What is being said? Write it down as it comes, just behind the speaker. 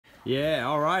Yeah,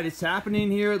 all right, it's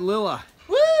happening here at Lilla.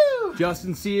 Woo!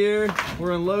 Justin's here.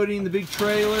 We're unloading the big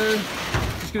trailer.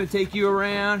 Just gonna take you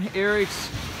around. Eric's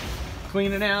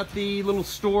cleaning out the little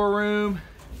storeroom.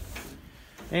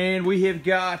 And we have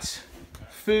got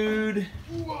food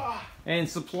and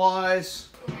supplies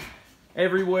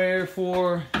everywhere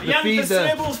for the Young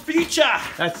Foreseeable Future.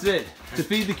 That's it. To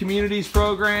feed the communities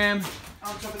program.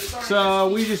 So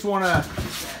we just want to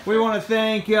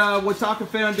thank Watarrka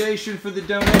Foundation for the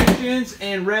donations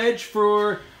and Reg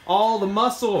for all the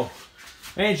muscle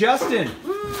and Justin.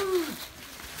 Woo.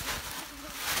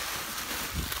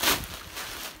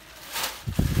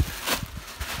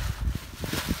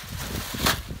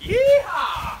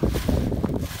 Yeehaw!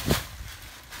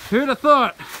 Who'd have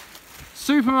thought?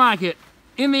 Supermarket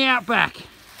in the outback.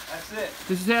 That's it.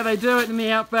 This is how they do it in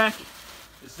the outback.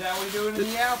 This is how we do it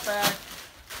in the outback.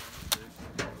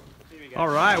 All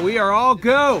right, we are all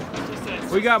go.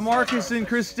 We got Marcus and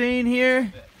Christine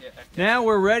here. Now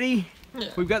we're ready.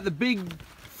 We've got the big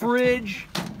fridge,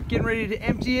 getting ready to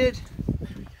empty it,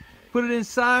 put it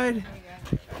inside.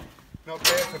 Not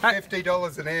bad for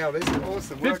 $50 an hour. This is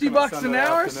awesome. $50 an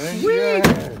hour?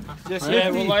 Sweet.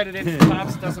 Yeah, we'll load it into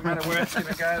tubs. Doesn't matter where it's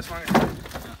gonna go. As long as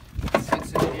it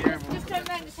sits in here. Just don't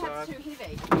make the tabs too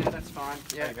heavy. Yeah, that's fine.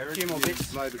 Yeah, a few more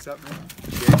bits. Load this up now.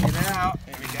 Check it out.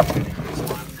 Here we go. Here's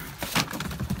one.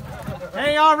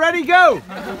 Hey, y'all ready? Go!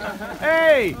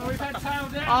 Hey! Oh, we've had tail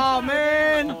down. Oh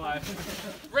man!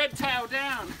 Red tail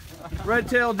down. Red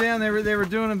tail down. They were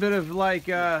doing a bit of like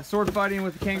sword fighting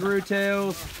with the kangaroo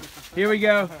tails. Here we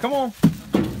go. Come on.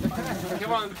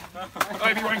 Come on,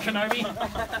 Obi-Wan Kenobi.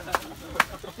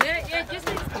 Yeah, just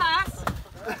needs pass.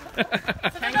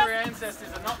 Kangaroo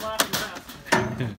ancestors are not laughing.